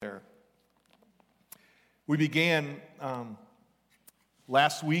We began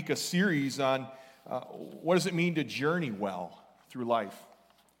last week a series on what does it mean to journey well through life?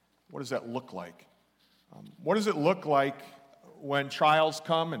 What does that look like? What does it look like when trials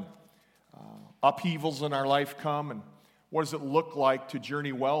come and upheavals in our life come? And what does it look like to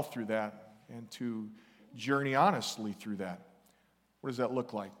journey well through that and to journey honestly through that? What does that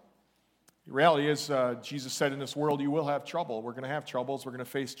look like? The reality is, Jesus said in this world you will have trouble. We're going to have troubles. We're going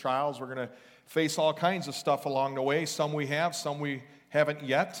to face trials. We're going to face all kinds of stuff along the way. Some we have, some we haven't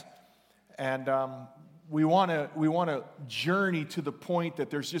yet. And we want to journey to the point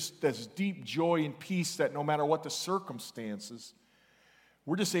that there's just this deep joy and peace that no matter what the circumstances,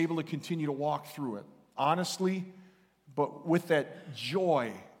 we're just able to continue to walk through it honestly, but with that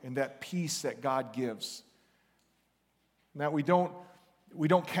joy and that peace that God gives. And that we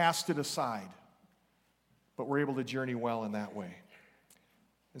don't cast it aside, but we're able to journey well in that way.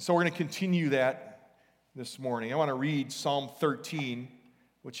 And so we're going to continue that this morning. I want to read Psalm 13,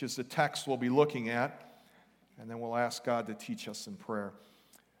 which is the text we'll be looking at, and then we'll ask God to teach us in prayer.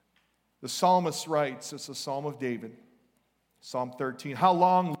 The psalmist writes, it's a psalm of David, Psalm 13, "How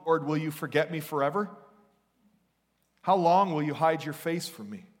long, Lord, will you forget me forever? How long will you hide your face from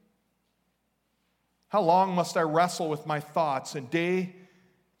me? How long must I wrestle with my thoughts and day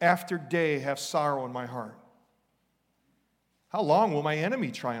after day have sorrow in my heart? How long will my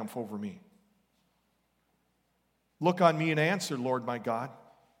enemy triumph over me? Look on me and answer, Lord my God.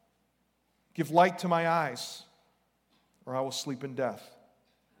 Give light to my eyes, or I will sleep in death.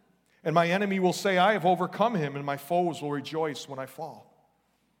 And my enemy will say, I have overcome him, and my foes will rejoice when I fall.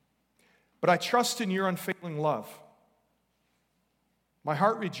 But I trust in your unfailing love. My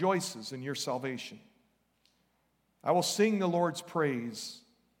heart rejoices in your salvation. I will sing the Lord's praise,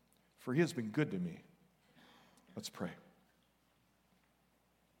 for he has been good to me." Let's pray.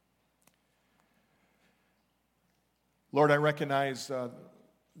 Lord, I recognize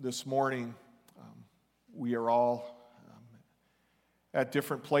this morning we are all at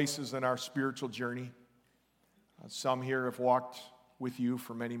different places in our spiritual journey. Some here have walked with you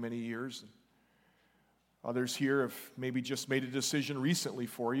for many, many years. Others here have maybe just made a decision recently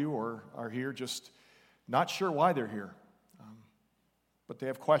for you or are here just not sure why they're here. But they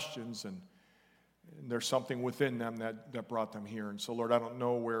have questions and there's something within them that brought them here. And so, Lord, I don't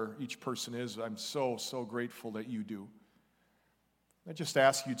know where each person is. I'm so, so grateful that you do. I just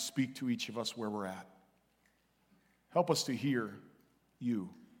ask you to speak to each of us where we're at. Help us to hear you.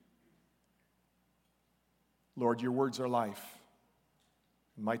 Lord, your words are life.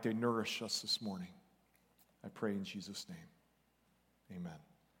 And might they nourish us this morning. I pray in Jesus' name. Amen.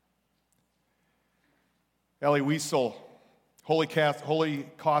 Elie Wiesel,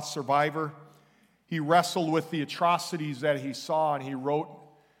 Holocaust survivor, he wrestled with the atrocities that he saw, and he wrote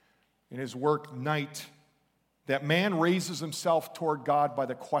in his work, Night, that man raises himself toward God by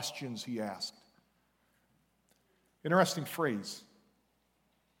the questions he asked. Interesting phrase.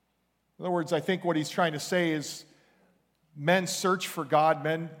 In other words, I think what he's trying to say is men search for God,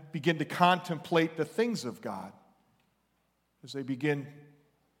 men begin to contemplate the things of God as they begin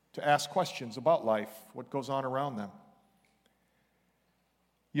to ask questions about life, what goes on around them.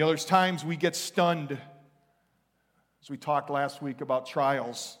 There's times we get stunned, as we talked last week about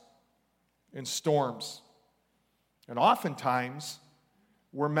trials and storms. And oftentimes,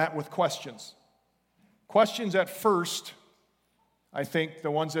 we're met with questions. Questions at first, I think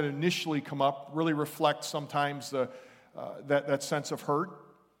the ones that initially come up really reflect sometimes that sense of hurt,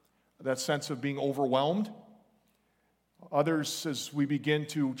 that sense of being overwhelmed. Others, as we begin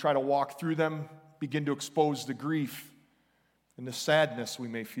to try to walk through them, begin to expose the grief and the sadness we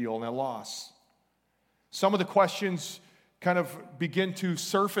may feel and that loss. Some of the questions kind of begin to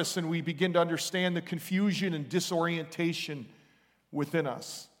surface and we begin to understand the confusion and disorientation within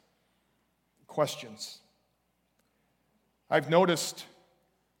us. Questions. I've noticed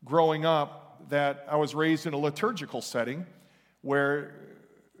growing up that I was raised in a liturgical setting where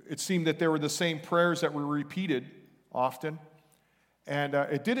it seemed that there were the same prayers that were repeated often. And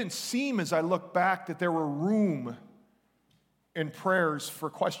it didn't seem, as I look back, that there were room in prayers for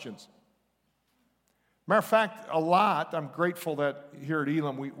questions. Matter of fact, a lot, I'm grateful that here at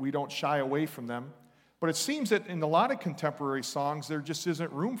Elam we don't shy away from them, but it seems that in a lot of contemporary songs there just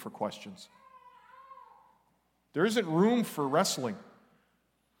isn't room for questions. There isn't room for wrestling.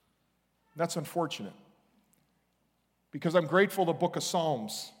 That's unfortunate. Because I'm grateful the book of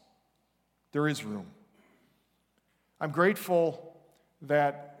Psalms, there is room. I'm grateful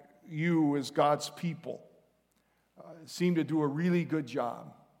that you, as God's people, seem to do a really good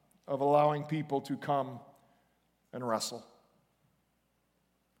job of allowing people to come and wrestle.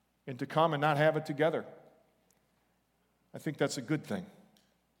 And to come and not have it together. I think that's a good thing.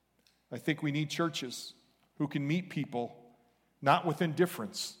 I think we need churches who can meet people not with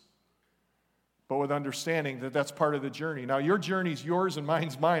indifference, but with understanding that that's part of the journey. Now, your journey's yours and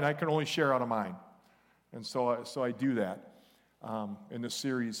mine's mine. I can only share out of mine. And so I do that in this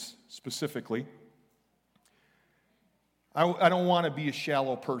series specifically. I don't want to be a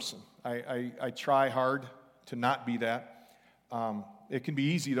shallow person. I try hard to not be that. It can be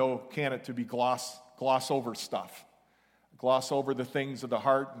easy, though, can it, to be gloss over stuff. Gloss over the things of the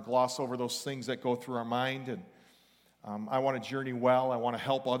heart and gloss over those things that go through our mind. And I want to journey well. I want to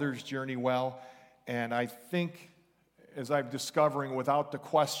help others journey well. And I think, as I'm discovering, without the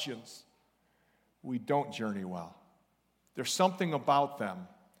questions, we don't journey well. There's something about them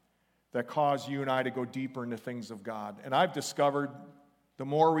that cause you and I to go deeper into things of God. And I've discovered the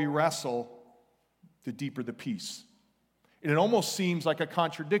more we wrestle, the deeper the peace. And it almost seems like a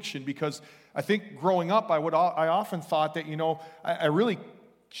contradiction because I think growing up, I often thought that, I really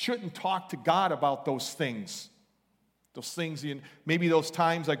shouldn't talk to God about those things. Those things, maybe those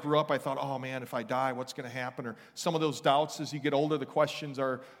times I grew up, I thought, oh man, if I die, what's going to happen? Or some of those doubts as you get older, the questions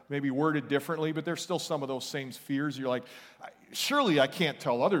are maybe worded differently, but there's still some of those same fears. You're like, surely I can't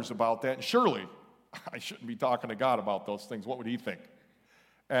tell others about that, and surely I shouldn't be talking to God about those things. What would he think?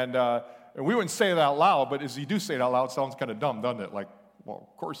 And we wouldn't say it out loud, but as you do say it out loud, it sounds kind of dumb, doesn't it? Like, well,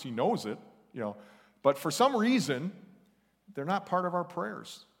 of course he knows it, But for some reason, they're not part of our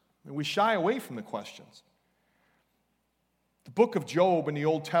prayers. And we shy away from the questions. The book of Job in the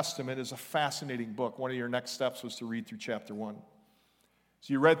Old Testament is a fascinating book. One of your next steps was to read through chapter 1.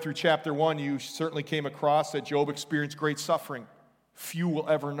 So you read through chapter 1, you certainly came across that Job experienced great suffering. Few will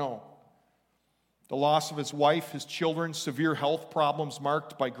ever know. The loss of his wife, his children, severe health problems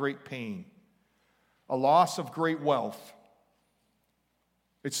marked by great pain. A loss of great wealth.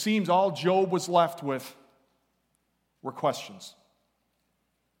 It seems all Job was left with were questions.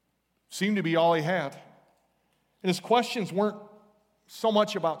 Seemed to be all he had. And his questions weren't so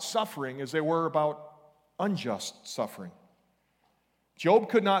much about suffering as they were about unjust suffering. Job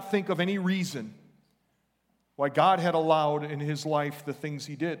could not think of any reason why God had allowed in his life the things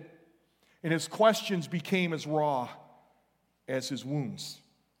he did. And his questions became as raw as his wounds.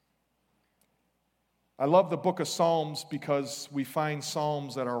 I love the book of Psalms because we find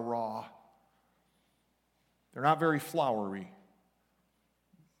Psalms that are raw. They're not very flowery.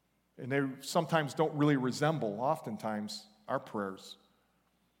 And they sometimes don't really resemble, oftentimes, our prayers.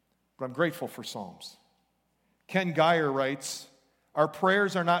 But I'm grateful for Psalms. Ken Geyer writes, our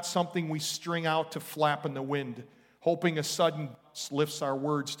prayers are not something we string out to flap in the wind, hoping a sudden gust lifts our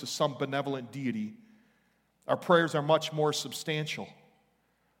words to some benevolent deity. Our prayers are much more substantial.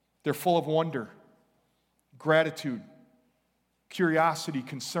 They're full of wonder, gratitude, curiosity,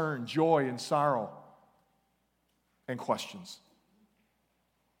 concern, joy, and sorrow, and questions.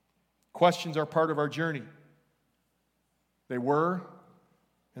 Questions are part of our journey. They were,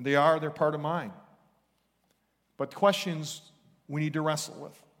 and they are, they're part of mine. But questions we need to wrestle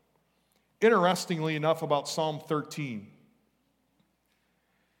with. Interestingly enough about Psalm 13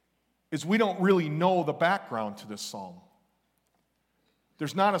 is we don't really know the background to this psalm.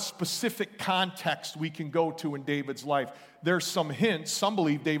 There's not a specific context we can go to in David's life. There's some hints. Some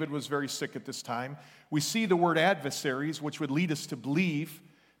believe David was very sick at this time. We see the word adversaries, which would lead us to believe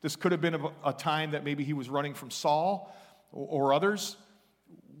this could have been a time that maybe he was running from Saul or others.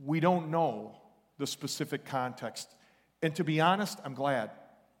 We don't know the specific context. And to be honest, I'm glad.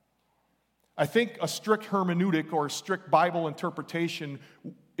 I think a strict hermeneutic or a strict Bible interpretation,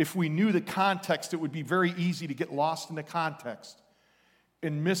 if we knew the context, it would be very easy to get lost in the context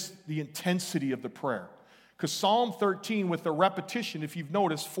and miss the intensity of the prayer. Because Psalm 13, with the repetition, if you've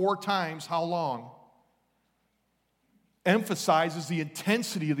noticed 4 times how long, emphasizes the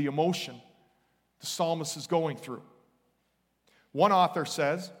intensity of the emotion the psalmist is going through. One author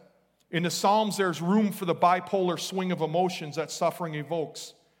says, in the Psalms, there's room for the bipolar swing of emotions that suffering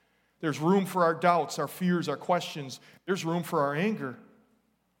evokes. There's room for our doubts, our fears, our questions. There's room for our anger.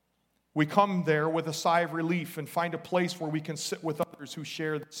 We come there with a sigh of relief and find a place where we can sit with others who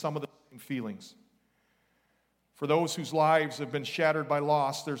share some of the same feelings. For those whose lives have been shattered by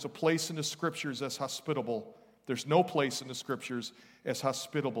loss, there's a place in the Scriptures as hospitable. There's no place in the Scriptures as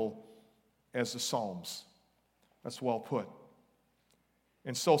hospitable as the Psalms. That's well put.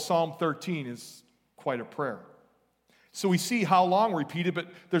 And so Psalm 13 is quite a prayer. So we see how long repeated, but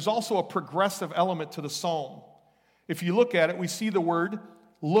there's also a progressive element to the psalm. If you look at it, we see the word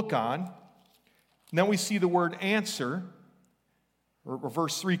look on, and then we see the word answer, or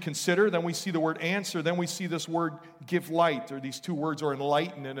verse 3, consider, then we see the word answer, then we see this word give light, or these 2 words are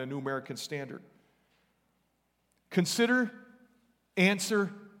enlighten in a New American Standard. Consider,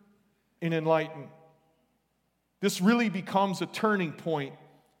 answer, and enlighten. This really becomes a turning point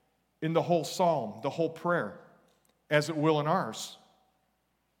in the whole psalm, the whole prayer, as it will in ours.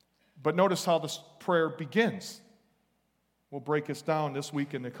 But notice how this prayer begins. We'll break this down this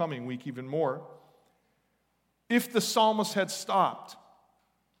week and the coming week even more. If the psalmist had stopped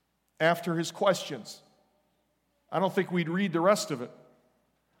after his questions, I don't think we'd read the rest of it.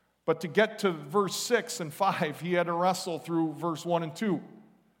 But to get to verse 6 and 5, he had to wrestle through verse 1 and 2.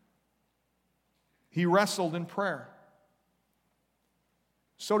 He wrestled in prayer.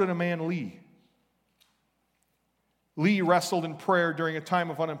 So did a man Lee. Lee wrestled in prayer during a time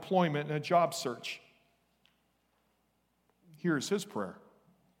of unemployment and a job search. Here's his prayer.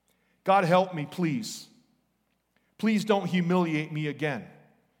 God, help me, please. Please don't humiliate me again.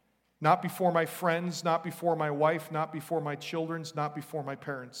 Not before my friends, not before my wife, not before my children, not before my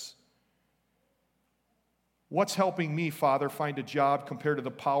parents. What's helping me, Father, find a job compared to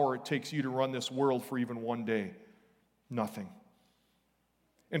the power it takes you to run this world for even one day? Nothing.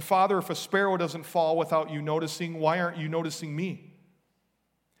 And Father, if a sparrow doesn't fall without you noticing, why aren't you noticing me?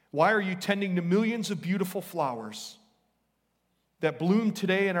 Why are you tending to millions of beautiful flowers that bloom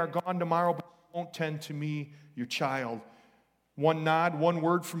today and are gone tomorrow, but won't tend to me, your child? One nod, one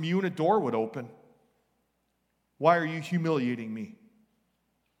word from you, and a door would open. Why are you humiliating me?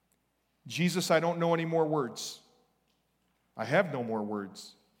 Jesus, I don't know any more words. I have no more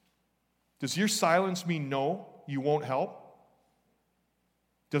words. Does your silence mean no, you won't help?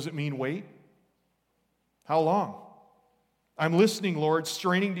 Does it mean wait? How long? I'm listening, Lord,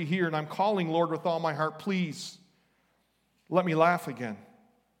 straining to hear, and I'm calling, Lord, with all my heart. Please, let me laugh again.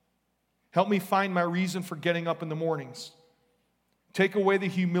 Help me find my reason for getting up in the mornings. Take away the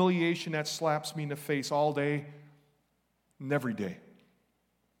humiliation that slaps me in the face all day and every day.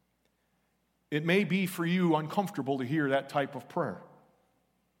 It may be for you uncomfortable to hear that type of prayer.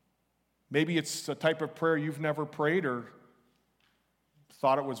 Maybe it's a type of prayer you've never prayed or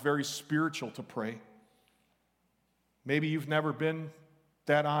thought it was very spiritual to pray. Maybe you've never been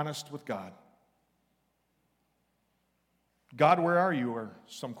that honest with God. God, where are you? Are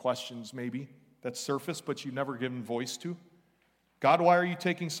some questions maybe that surface, but you've never given voice to. God, why are you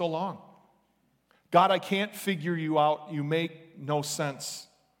taking so long? God, I can't figure you out. You make no sense.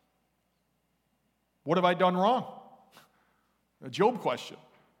 What have I done wrong? A Job question.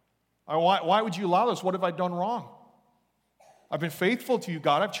 Why would you allow this? What have I done wrong? I've been faithful to you,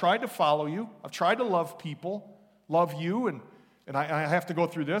 God. I've tried to follow you. I've tried to love people, love you, and I have to go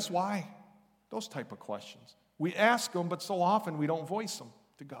through this. Why? Those type of questions. We ask them, but so often we don't voice them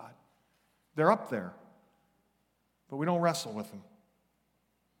to God. They're up there, but we don't wrestle with them.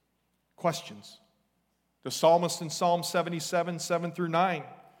 Questions. The psalmist in Psalm 77, 7 through 9,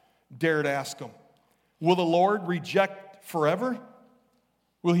 dared ask him, will the Lord reject forever?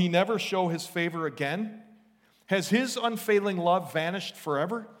 Will he never show his favor again? Has his unfailing love vanished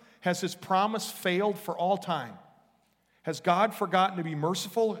forever? Has his promise failed for all time? Has God forgotten to be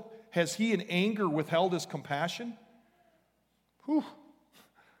merciful? Has he in anger withheld his compassion? Whew.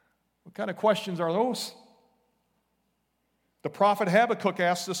 What kind of questions are those? The prophet Habakkuk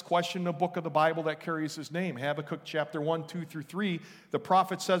asked this question in the book of the Bible that carries his name. Habakkuk chapter 1, 2 through 3. The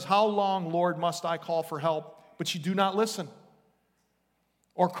prophet says, how long, Lord, must I call for help, but you do not listen?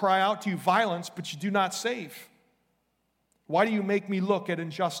 Or cry out to you violence, but you do not save? Why do you make me look at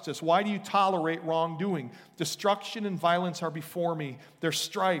injustice? Why do you tolerate wrongdoing? Destruction and violence are before me. There's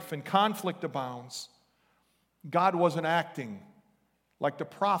strife and conflict abounds. God wasn't acting like the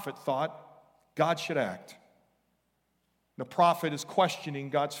prophet thought God should act. The prophet is questioning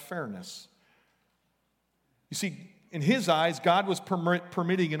God's fairness. You see, in his eyes, God was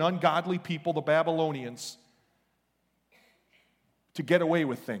permitting an ungodly people, the Babylonians, to get away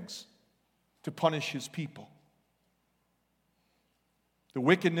with things, to punish his people. The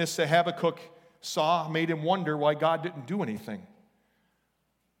wickedness that Habakkuk saw made him wonder why God didn't do anything.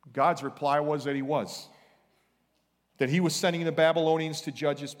 God's reply was that he was. That he was sending the Babylonians to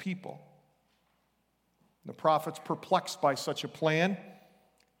judge his people. The prophet's perplexed by such a plan,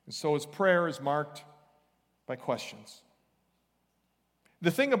 and so his prayer is marked by questions. The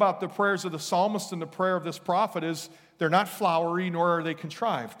thing about the prayers of the psalmist and the prayer of this prophet is they're not flowery, nor are they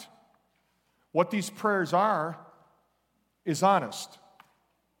contrived. What these prayers are is honest.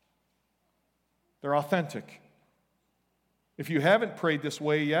 They're authentic. If you haven't prayed this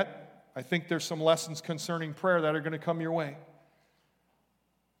way yet, I think there's some lessons concerning prayer that are going to come your way.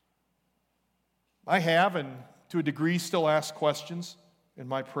 I have, and to a degree, still ask questions in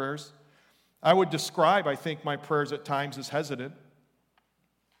my prayers. I would describe, I think, my prayers at times as hesitant.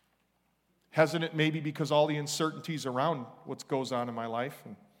 Hesitant maybe because all the uncertainties around what goes on in my life.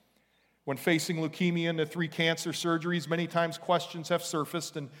 And when facing leukemia and the 3 cancer surgeries, many times questions have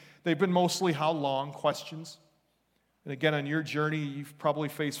surfaced, and they've been mostly how long questions. And again, on your journey, you've probably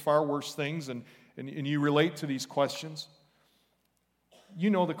faced far worse things, and you relate to these questions. You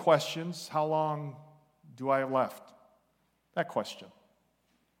know the questions. How long do I have left? That question.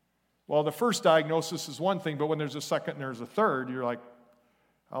 Well, the first diagnosis is one thing, but when there's a second and there's a third, you're like,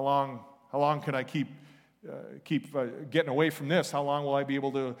 how long can I keep getting away from this? How long will I be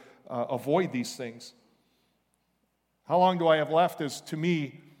able to avoid these things? How long do I have left is, to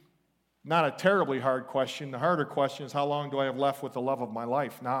me, not a terribly hard question. The harder question is, how long do I have left with the love of my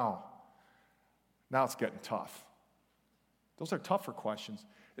life now? Now it's getting tough. Those are tougher questions.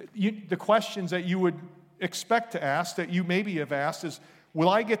 The questions that you would expect to ask, that you maybe have asked, is, will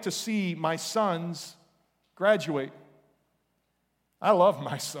I get to see my sons graduate? I love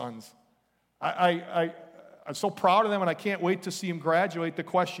my sons. I'm so proud of them, and I can't wait to see them graduate. The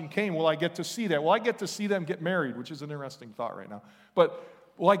question came, will I get to see that? Will I get to see them get married? Which is an interesting thought right now. But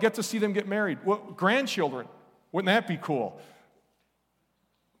will I get to see them get married? Well, grandchildren, wouldn't that be cool?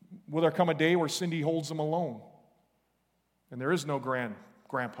 Will there come a day where Cindy holds them alone and there is no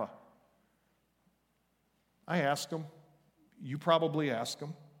grandpa? I asked them. You probably asked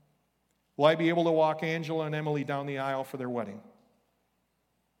them. Will I be able to walk Angela and Emily down the aisle for their wedding?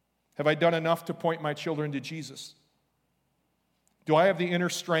 Have I done enough to point my children to Jesus? Do I have the inner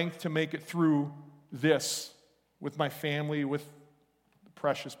strength to make it through this with my family, with the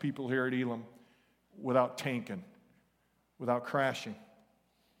precious people here at Elam, without tanking, without crashing?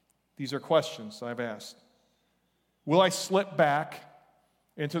 These are questions I've asked. Will I slip back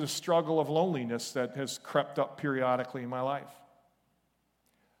into the struggle of loneliness that has crept up periodically in my life?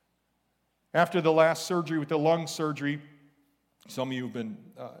 After the last surgery with the lung surgery, some of you have been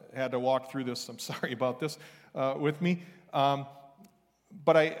had to walk through this. I'm sorry about this with me.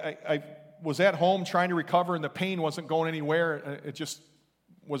 But I was at home trying to recover, and the pain wasn't going anywhere. It just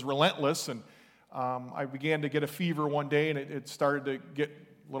was relentless. And I began to get a fever one day, and it started to get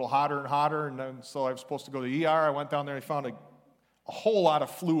a little hotter and hotter. And then, so I was supposed to go to the ER. I went down there and I found a whole lot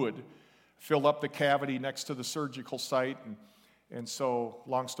of fluid filled up the cavity next to the surgical site. And so,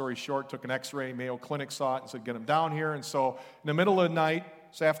 long story short, took an x-ray. Mayo Clinic saw it and said, get him down here. And so, in the middle of the night,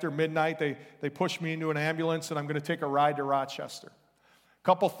 so after midnight, they pushed me into an ambulance, and I'm going to take a ride to Rochester. A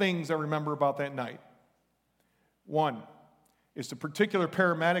couple things I remember about that night. One is the particular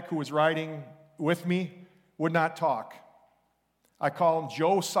paramedic who was riding with me would not talk. I call him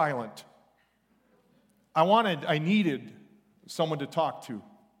Joe Silent. I needed someone to talk to.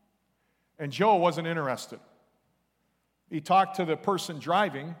 And Joe wasn't interested. He talked to the person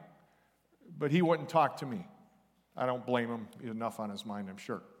driving, but he wouldn't talk to me. I don't blame him. He had enough on his mind, I'm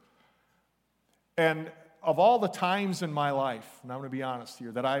sure. And of all the times in my life, and I'm going to be honest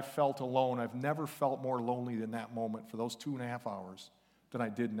here, that I've felt alone, I've never felt more lonely than that moment for those 2.5 hours than I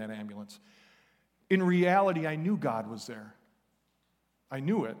did in that ambulance. In reality, I knew God was there. I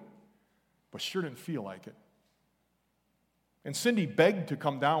knew it, but sure didn't feel like it. And Cindy begged to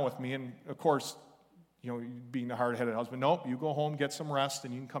come down with me, and of course, being the hard-headed husband, nope, you go home, get some rest,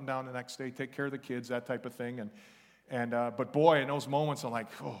 and you can come down the next day, take care of the kids, that type of thing. But boy, in those moments, I'm like,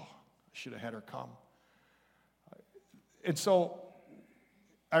 I should have had her come. And so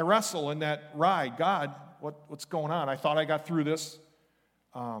I wrestle in that ride. God, what's going on? I thought I got through this.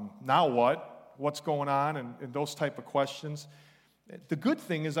 Now what? What's going on? And those type of questions. The good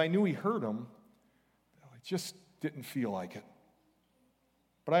thing is I knew he heard them. I just didn't feel like it.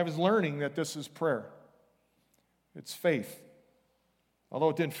 But I was learning that this is prayer. It's faith, although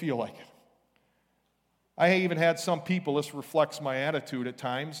it didn't feel like it. I even had some people, this reflects my attitude at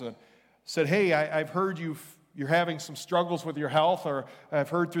times, said, hey, I've heard you're having some struggles with your health, or I've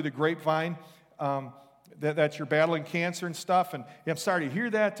heard through the grapevine that you're battling cancer and stuff, and I'm sorry to hear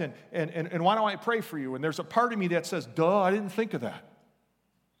that, and why don't I pray for you? And there's a part of me that says, duh, I didn't think of that.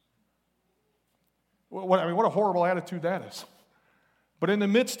 What a horrible attitude that is. But in the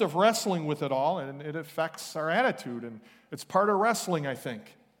midst of wrestling with it all, and it affects our attitude, and it's part of wrestling, I think.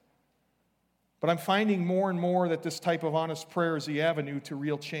 But I'm finding more and more that this type of honest prayer is the avenue to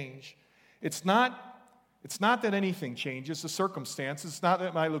real change. It's not that anything changes, the circumstances. It's not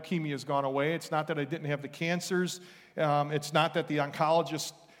that my leukemia has gone away. It's not that I didn't have the cancers. It's not that the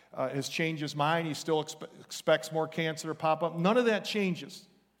oncologist has changed his mind. He still expects more cancer to pop up. None of that changes.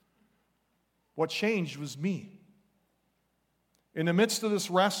 What changed was me. In the midst of this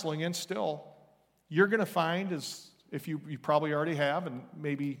wrestling, and still, you're going to find, as if you probably already have, and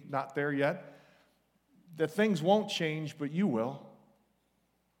maybe not there yet, that things won't change, but you will.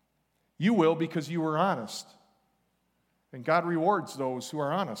 You will because you were honest. And God rewards those who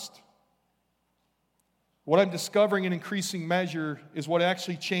are honest. What I'm discovering in increasing measure is what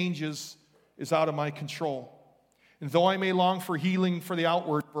actually changes is out of my control. And though I may long for healing for the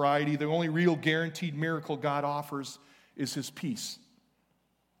outward variety, the only real guaranteed miracle God offers is His peace.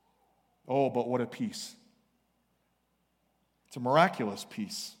 Oh, but what a peace. It's a miraculous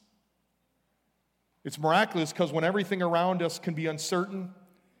peace. It's miraculous because when everything around us can be uncertain,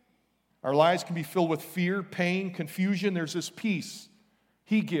 our lives can be filled with fear, pain, confusion, there's this peace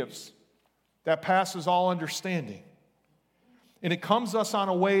He gives that passes all understanding. And it comes us on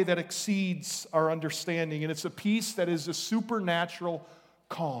a way that exceeds our understanding. And it's a peace that is a supernatural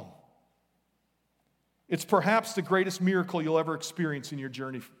calm. It's perhaps the greatest miracle you'll ever experience in your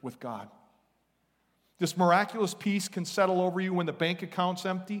journey with God. This miraculous peace can settle over you when the bank account's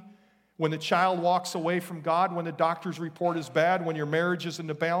empty, when the child walks away from God, when the doctor's report is bad, when your marriage is in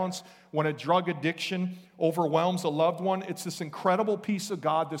the balance, when a drug addiction overwhelms a loved one. It's this incredible peace of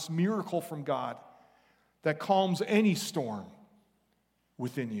God, this miracle from God that calms any storm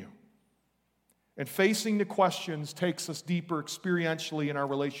within you. And facing the questions takes us deeper experientially in our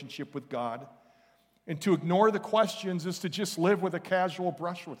relationship with God. And to ignore the questions is to just live with a casual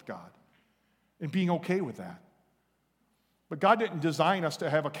brush with God and being okay with that. But God didn't design us to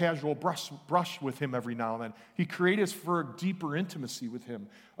have a casual brush with Him every now and then. He created us for a deeper intimacy with Him,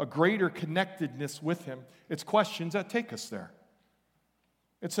 a greater connectedness with Him. It's questions that take us there.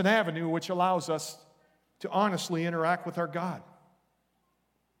 It's an avenue which allows us to honestly interact with our God.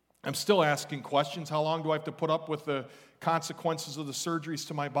 I'm still asking questions. How long do I have to put up with the consequences of the surgeries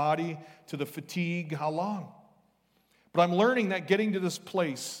to my body, to the fatigue? How long? But I'm learning that getting to this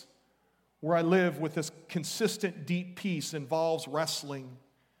place where I live with this consistent, deep peace involves wrestling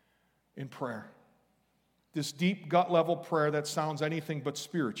in prayer. This deep, gut-level prayer that sounds anything but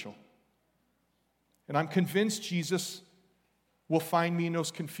spiritual. And I'm convinced Jesus will find me in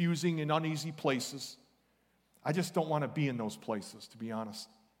those confusing and uneasy places. I just don't want to be in those places, to be honest.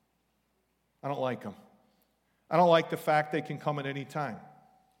 I don't like them. I don't like the fact they can come at any time.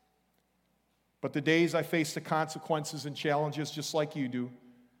 But the days I face the consequences and challenges just like you do,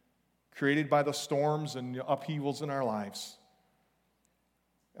 created by the storms and the upheavals in our lives,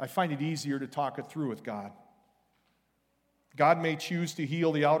 I find it easier to talk it through with God. God may choose to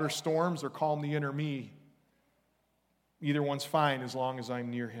heal the outer storms or calm the inner me. Either one's fine as long as I'm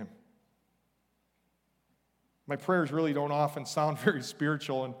near Him. My prayers really don't often sound very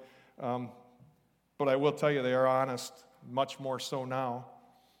spiritual, but I will tell you they are honest, much more so now.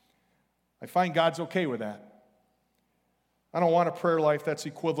 I find God's okay with that. I don't want a prayer life that's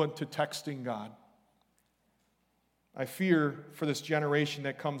equivalent to texting God. I fear for this generation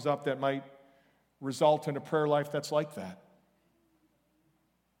that comes up that might result in a prayer life that's like that.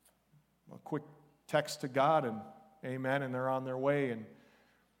 A quick text to God and amen, and they're on their way. And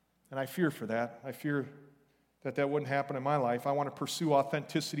I fear for that. I fear that wouldn't happen in my life. I want to pursue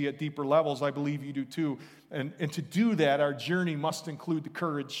authenticity at deeper levels. I believe you do too. And to do that, our journey must include the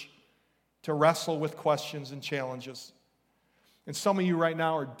courage to wrestle with questions and challenges. And some of you right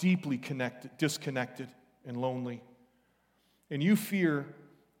now are deeply disconnected and lonely. And you fear,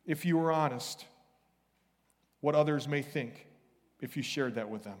 if you were honest, what others may think if you shared that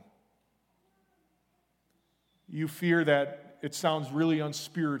with them. You fear that it sounds really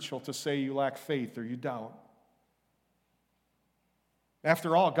unspiritual to say you lack faith or you doubt.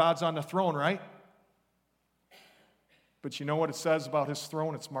 After all, God's on the throne, right? But you know what it says about His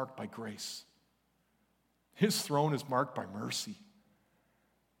throne? It's marked by grace. His throne is marked by mercy.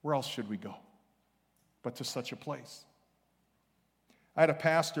 Where else should we go but to such a place? I had a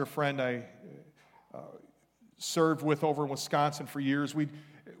pastor friend I served with over in Wisconsin for years.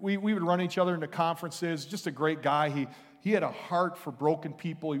 We would run each other into conferences. Just a great guy. He had a heart for broken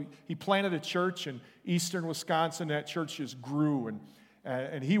people. He planted a church in eastern Wisconsin. That church just grew,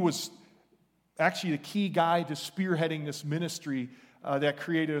 and he was actually the key guy to spearheading this ministry that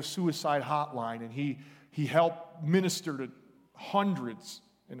created a suicide hotline, and he helped minister to hundreds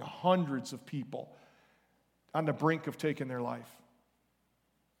and hundreds of people on the brink of taking their life.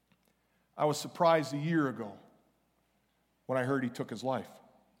 I was surprised a year ago when I heard he took his life.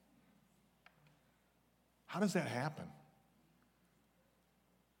 How does that happen?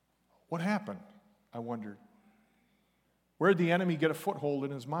 What happened? I wondered. Where did the enemy get a foothold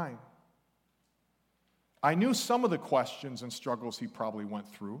in his mind? I knew some of the questions and struggles he probably went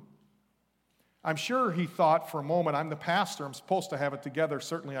through. I'm sure he thought for a moment, I'm the pastor, I'm supposed to have it together.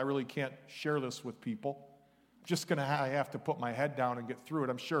 Certainly I really can't share this with people. I'm just going to have to put my head down and get through it,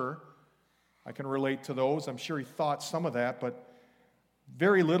 I'm sure. I can relate to those. I'm sure he thought some of that, but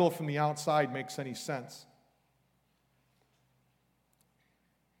very little from the outside makes any sense.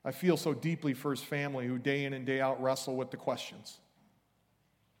 I feel so deeply for his family who day in and day out wrestle with the questions.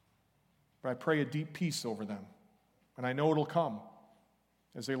 But I pray a deep peace over them. And I know it'll come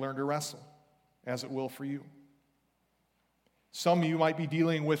as they learn to wrestle, as it will for you. Some of you might be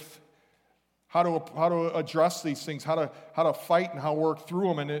dealing with how to address these things, how to fight and how to work through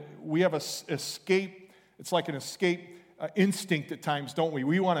them. And we have an escape. It's like an escape instinct at times, don't we?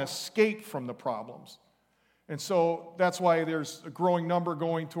 We want to escape from the problems. And so that's why there's a growing number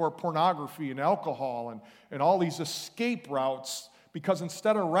going toward pornography and alcohol and all these escape routes, because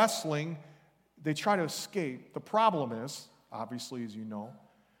instead of wrestling, they try to escape. The problem is, obviously, as you know,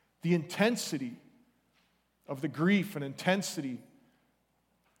 the intensity of the grief and intensity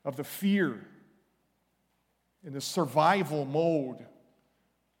of the fear and the survival mode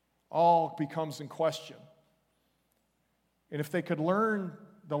all becomes in question. And if they could learn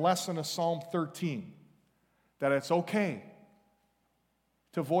the lesson of Psalm 13, that it's okay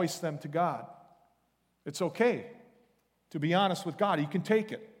to voice them to God. It's okay to be honest with God. He can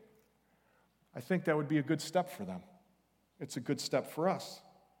take it. I think that would be a good step for them. It's a good step for us.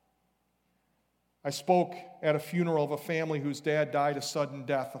 I spoke at a funeral of a family whose dad died a sudden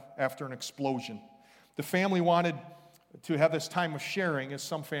death after an explosion. The family wanted to have this time of sharing, as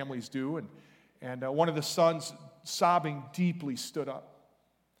some families do, and one of the sons, sobbing deeply, stood up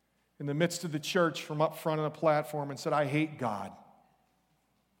in the midst of the church from up front on the platform and said, "I hate God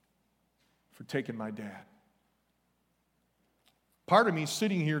for taking my dad." Part of me is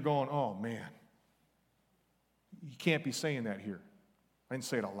sitting here going, "Oh man, you can't be saying that here." I didn't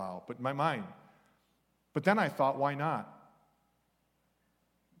say it out loud, but in my mind. But then I thought, why not?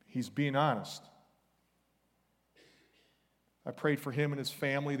 He's being honest. I prayed for him and his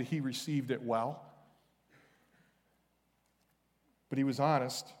family that he received it well. But he was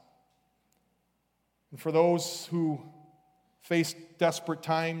honest. And for those who face desperate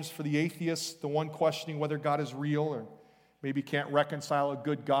times, for the atheists, the one questioning whether God is real, or maybe can't reconcile a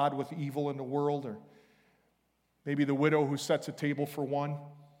good God with evil in the world, or maybe the widow who sets a table for one,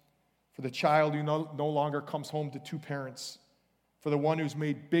 for the child who no longer comes home to two parents, for the one who's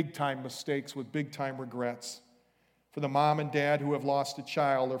made big-time mistakes with big-time regrets, for the mom and dad who have lost a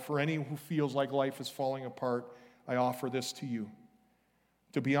child, or for any who feels like life is falling apart, I offer this to you.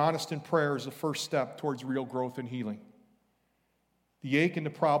 To be honest in prayer is the first step towards real growth and healing. The ache and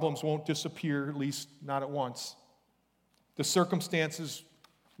the problems won't disappear, at least not at once. The circumstances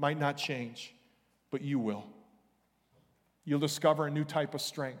might not change, but you will. You'll discover a new type of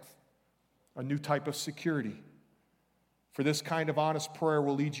strength, a new type of security. For this kind of honest prayer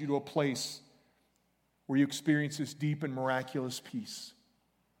will lead you to a place where you experience this deep and miraculous peace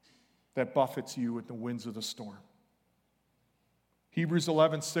that buffets you with the winds of the storm. Hebrews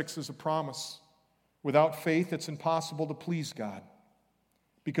 11:6 is a promise. Without faith, it's impossible to please God,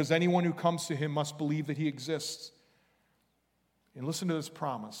 because anyone who comes to him must believe that he exists. And listen to this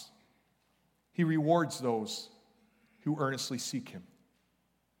promise. He rewards those who earnestly seek him.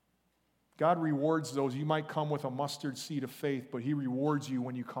 God rewards those. You might come with a mustard seed of faith, but he rewards you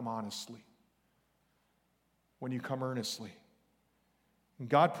when you come honestly, when you come earnestly. And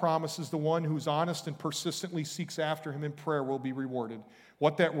God promises the one who's honest and persistently seeks after him in prayer will be rewarded.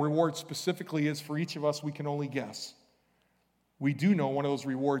 What that reward specifically is for each of us, we can only guess. We do know one of those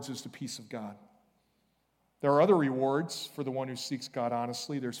rewards is the peace of God. There are other rewards for the one who seeks God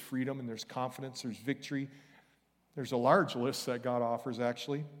honestly. There's freedom and there's confidence, there's victory. There's a large list that God offers,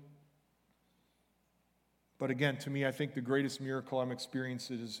 actually. But again, to me, I think the greatest miracle I'm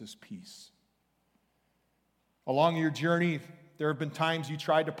experiencing is his peace. Along your journey, there have been times you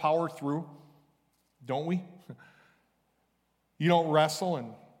tried to power through, don't we? You don't wrestle,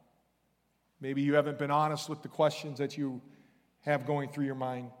 and maybe you haven't been honest with the questions that you have going through your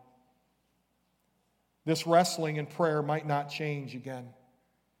mind. This wrestling in prayer might not change, again,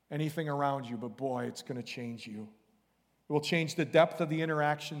 anything around you, but boy, it's going to change you. It will change the depth of the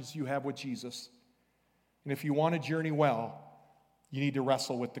interactions you have with Jesus. And if you want to journey well, you need to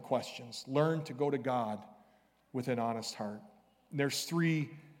wrestle with the questions. Learn to go to God with an honest heart. And there's three,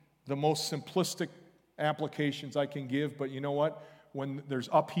 the most simplistic applications I can give, but you know what? When there's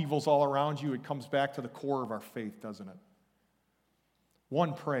upheavals all around you, it comes back to the core of our faith, doesn't it?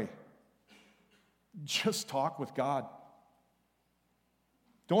 One, pray. Just talk with God.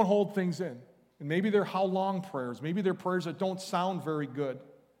 Don't hold things in. And maybe they're how long prayers. Maybe they're prayers that don't sound very good.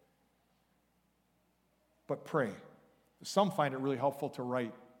 But pray. Some find it really helpful to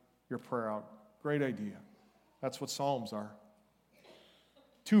write your prayer out. Great idea. That's what Psalms are.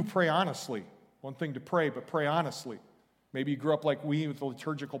 2, pray honestly. One thing to pray, but pray honestly. Maybe you grew up like we with the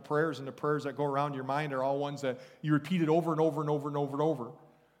liturgical prayers, and the prayers that go around your mind are all ones that you repeated over and over and over and over and over.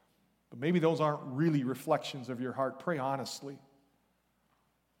 But maybe those aren't really reflections of your heart. Pray honestly.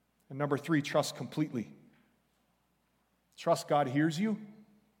 And number 3, trust completely. Trust God hears you.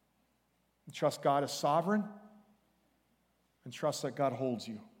 And trust God is sovereign. And trust that God holds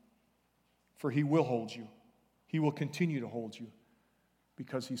you. For He will hold you. He will continue to hold you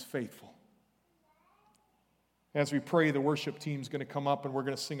because He's faithful. As we pray, the worship team's going to come up and we're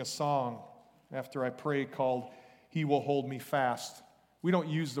going to sing a song after I pray called He Will Hold Me Fast. We don't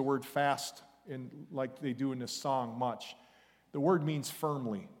use the word fast like they do in this song much. The word means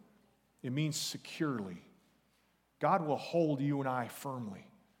firmly. It means securely. God will hold you and I firmly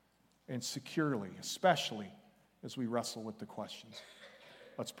and securely, especially as we wrestle with the questions.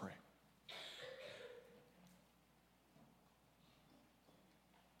 Let's pray.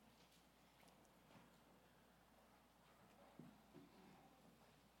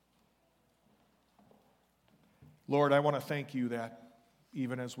 Lord, I want to thank you that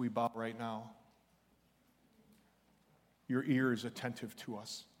even as we bow right now, your ear is attentive to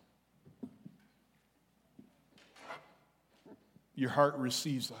us. Your heart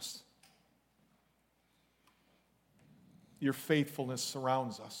receives us. Your faithfulness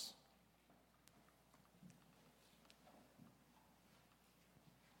surrounds us.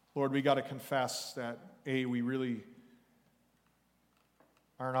 Lord, we got to confess that, we really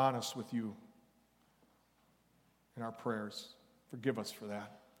aren't honest with you in our prayers. Forgive us for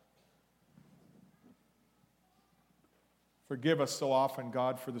that. Forgive us so often,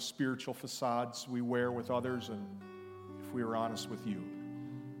 God, for the spiritual facades we wear with others and if we were honest with you.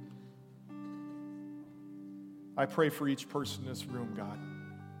 I pray for each person in this room, God.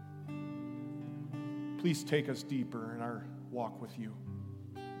 Please take us deeper in our walk with you.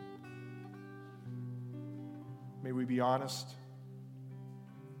 May we be honest.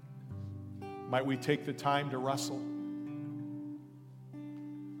 Might we take the time to wrestle?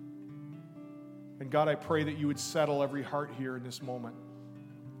 And God, I pray that you would settle every heart here in this moment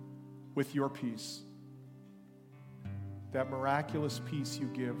with your peace. That miraculous peace you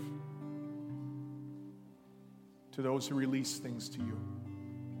give to those who release things to you.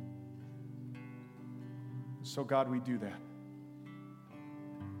 So God, we do that.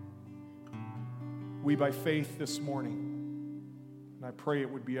 We, by faith this morning, and I pray it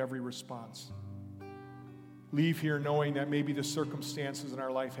would be every response, leave here knowing that maybe the circumstances in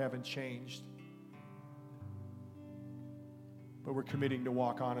our life haven't changed, but we're committing to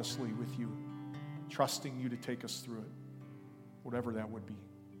walk honestly with you, trusting you to take us through it, whatever that would be.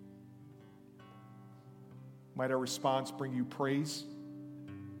 Might our response bring you praise?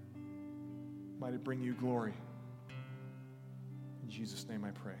 Might it bring you glory? In Jesus' name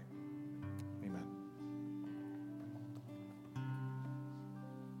I pray. Amen.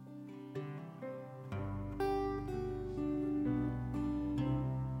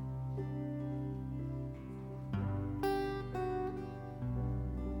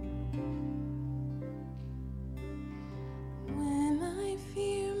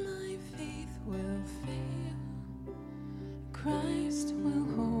 Christ will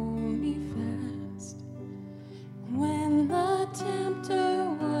hold me fast. When the tempter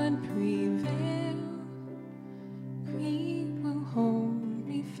would prevail, He will hold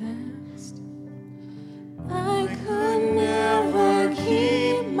me fast. I could never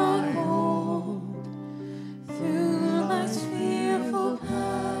keep my hold through life's fearful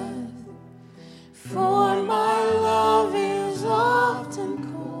path, for my love is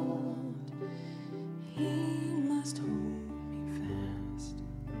often cold. He must hold fast.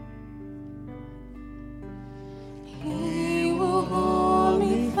 He will hold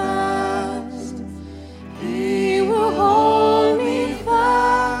me fast. He will hold me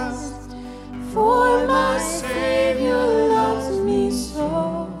fast. For my Savior loves me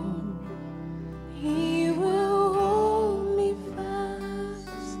so. He will hold me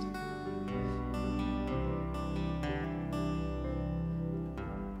fast.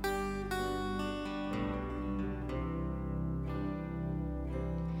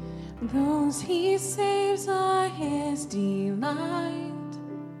 Those He saves are His delight.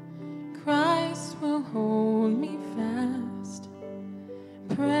 Christ will hold me fast.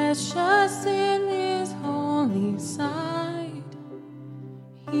 Precious in His holy sight,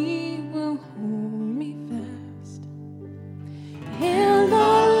 He will hold me fast. He'll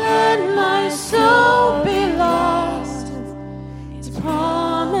not let my soul be lost. His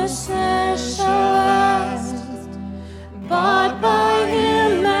promises shall last. Bought by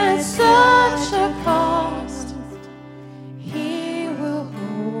Him at such a cost, He will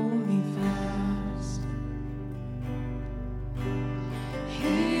hold me fast.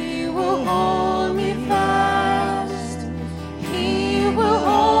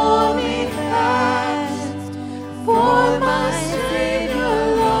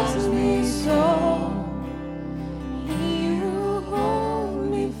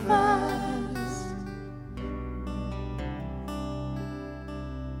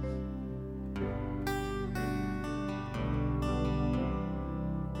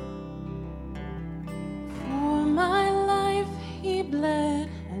 bled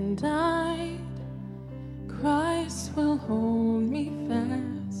and died, Christ will hold me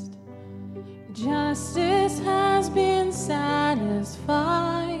fast. Justice has been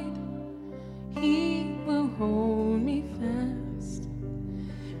satisfied, He will hold me fast.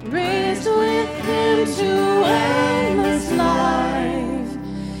 Raised with Him to endless life,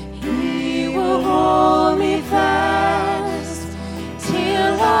 He will hold me fast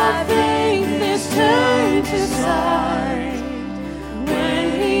till our faith is turned to sight.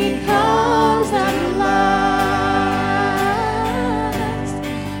 When He comes at last,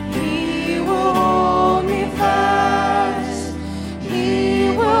 He will hold me fast. He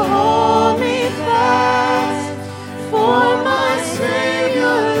will hold me fast, for my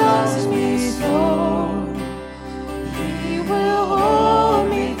Savior loves me so. He will hold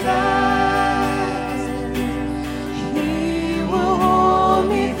me fast. He will hold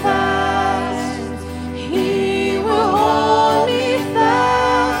me fast. He will hold me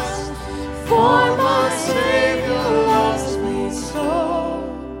fast, for my Savior loves me so.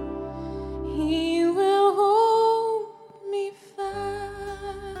 He will hold me fast.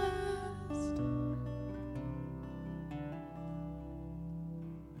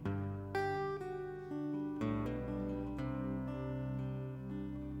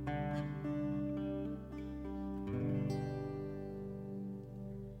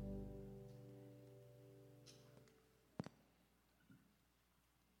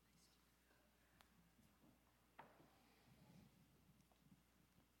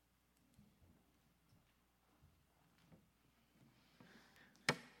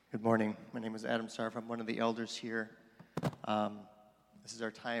 Good morning. My name is Adam Sarf. I'm one of the elders here. This is our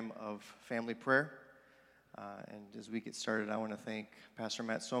time of family prayer. And as we get started, I want to thank Pastor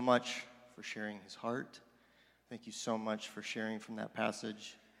Matt so much for sharing his heart. Thank you so much for sharing from that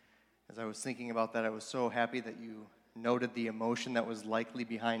passage. As I was thinking about that, I was so happy that you noted the emotion that was likely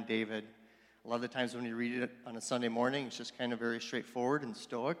behind David. A lot of the times when you read it on a Sunday morning, it's just kind of very straightforward and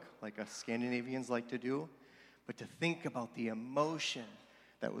stoic, like us Scandinavians like to do. But to think about the emotion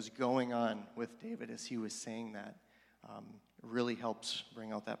that was going on with David as he was saying that really helps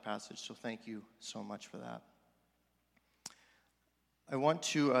bring out that passage. So thank you so much for that. I want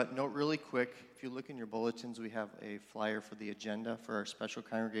to note really quick, if you look in your bulletins, we have a flyer for the agenda for our special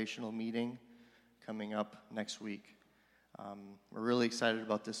congregational meeting coming up next week. We're really excited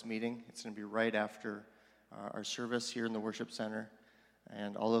about this meeting. It's going to be right after our service here in the worship center.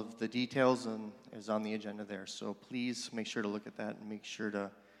 And all of the details is on the agenda there. So please make sure to look at that and make sure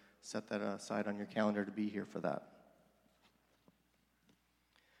to set that aside on your calendar to be here for that.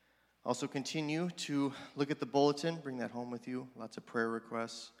 Also continue to look at the bulletin. Bring that home with you. Lots of prayer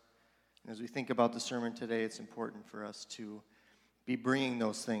requests. And as we think about the sermon today, it's important for us to be bringing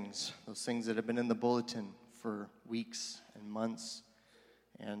those things that have been in the bulletin for weeks and months.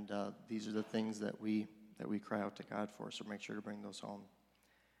 And these are the things that we cry out to God for, so make sure to bring those home.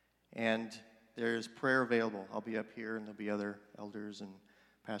 And there's prayer available. I'll be up here, and there'll be other elders, and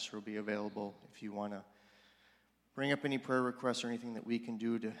Pastor will be available if you want to bring up any prayer requests or anything that we can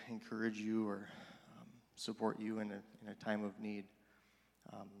do to encourage you or support you in a time of need.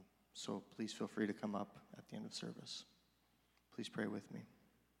 So please feel free to come up at the end of service. Please pray with me.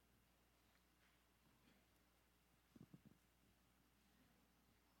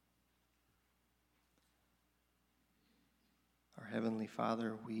 Our Heavenly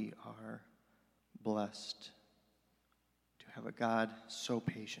Father, we are blessed to have a God so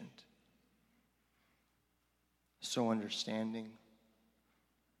patient, so understanding,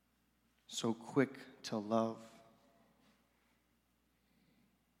 so quick to love,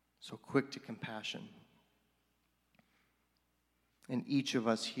 so quick to compassion. And each of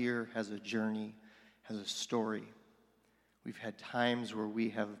us here has a journey, has a story. We've had times where we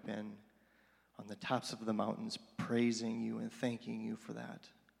have been on the tops of the mountains praising you and thanking you for that.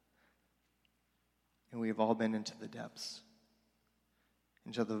 And we have all been into the depths,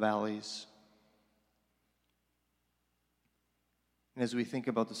 into the valleys. And as we think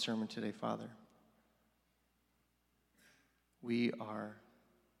about the sermon today, Father, we are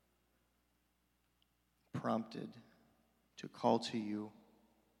prompted to call to you,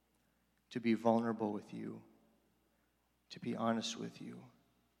 to be vulnerable with you, to be honest with you,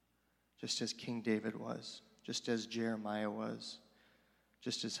 just as King David was, just as Jeremiah was,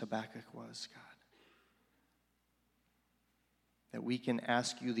 just as Habakkuk was, God. That we can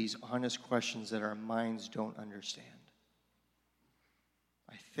ask you these honest questions that our minds don't understand.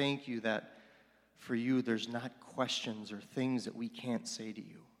 I thank you that for you there's not questions or things that we can't say to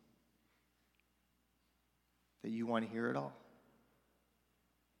you. That you want to hear it all.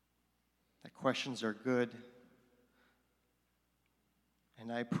 That questions are good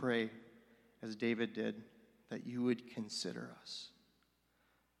And I pray, as David did, that you would consider us.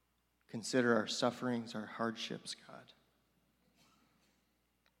 Consider our sufferings, our hardships, God.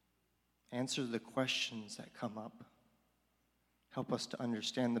 Answer the questions that come up. Help us to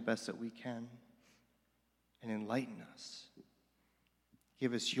understand the best that we can, and enlighten us.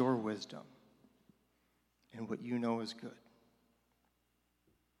 Give us your wisdom and what you know is good.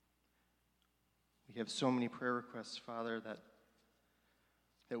 We have so many prayer requests, Father, that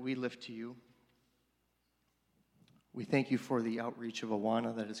we lift to you. We thank you for the outreach of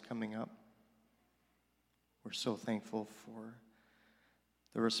Awana that is coming up. We're so thankful for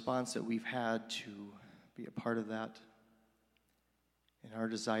the response that we've had to be a part of that. And our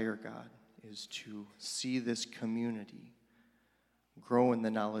desire, God, is to see this community grow in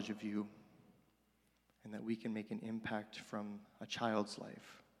the knowledge of you, and that we can make an impact from a child's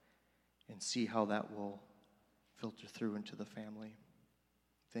life and see how that will filter through into the family.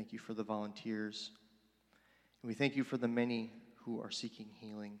 Thank you for the volunteers. And we thank you for the many who are seeking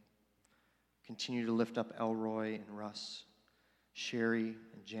healing. Continue to lift up Elroy and Russ, Sherry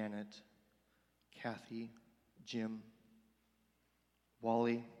and Janet, Kathy, Jim,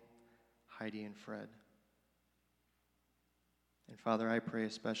 Wally, Heidi, and Fred. And Father, I pray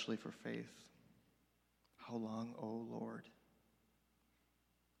especially for Faith. How long, O Lord?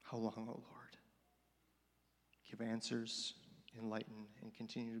 How long, O Lord? Give answers, enlighten, and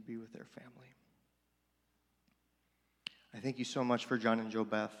continue to be with their family. I thank you so much for John and Joe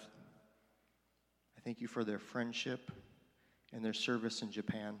Beth. I thank you for their friendship and their service in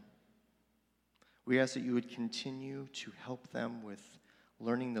Japan. We ask that you would continue to help them with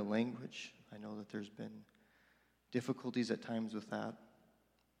learning the language. I know that there's been difficulties at times with that.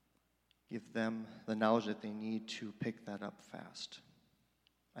 Give them the knowledge that they need to pick that up fast.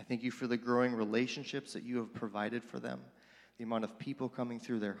 I thank you for the growing relationships that you have provided for them, the amount of people coming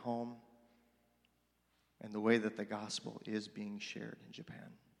through their home, and the way that the gospel is being shared in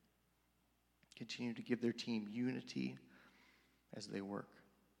Japan. Continue to give their team unity as they work.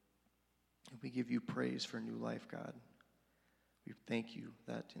 And we give you praise for New Life, God. We thank you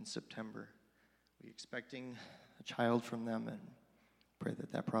that in September we're expecting a child from them, and pray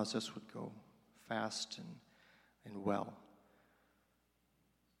that that process would go fast and well.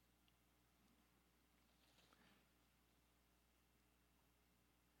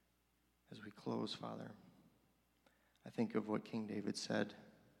 As we close, Father, I think of what King David said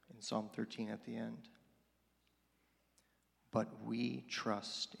in Psalm 13 at the end. But we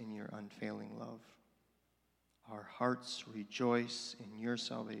trust in your unfailing love. Our hearts rejoice in your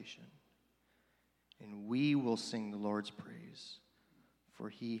salvation, and we will sing the Lord's praise, for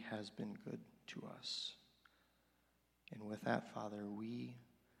he has been good to us. And with that, Father, we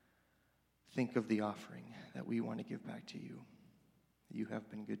think of the offering that we want to give back to you. You have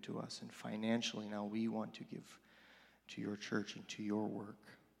been good to us, and financially now we want to give to your church and to your work.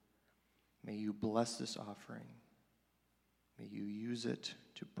 May you bless this offering. May you use it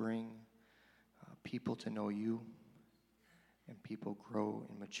to bring people to know you, and people grow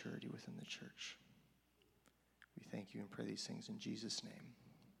in maturity within the church. We thank you and pray these things in Jesus' name.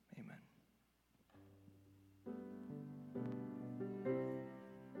 Amen.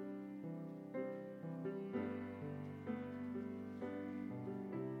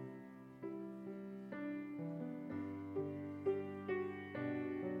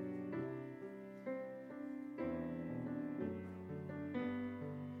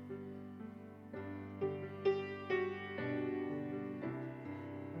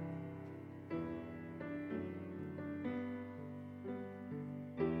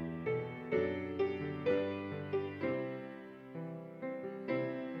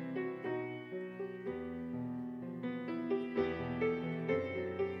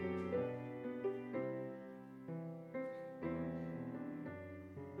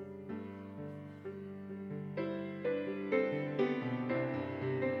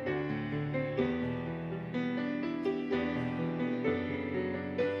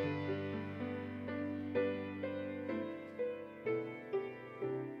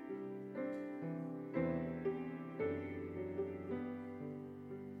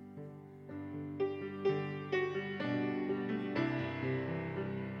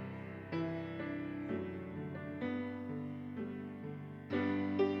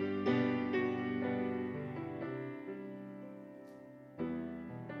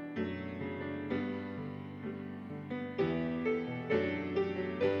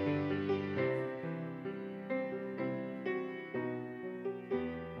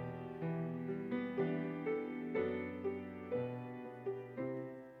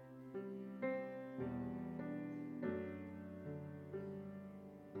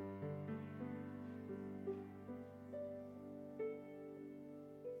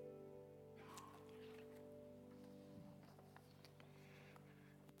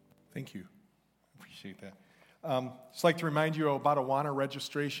 Thank you. Appreciate that. Just like to remind you about Awana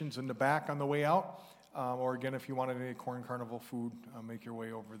registrations in the back on the way out. Or again, if you wanted any Corn Carnival food, make your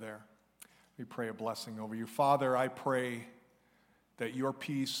way over there. We pray a blessing over you. Father, I pray that your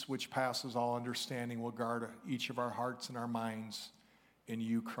peace, which passes all understanding, will guard each of our hearts and our minds in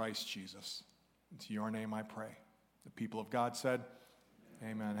you, Christ Jesus. It's your name I pray. The people of God said,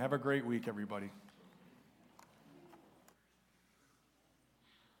 amen. Have a great week, everybody.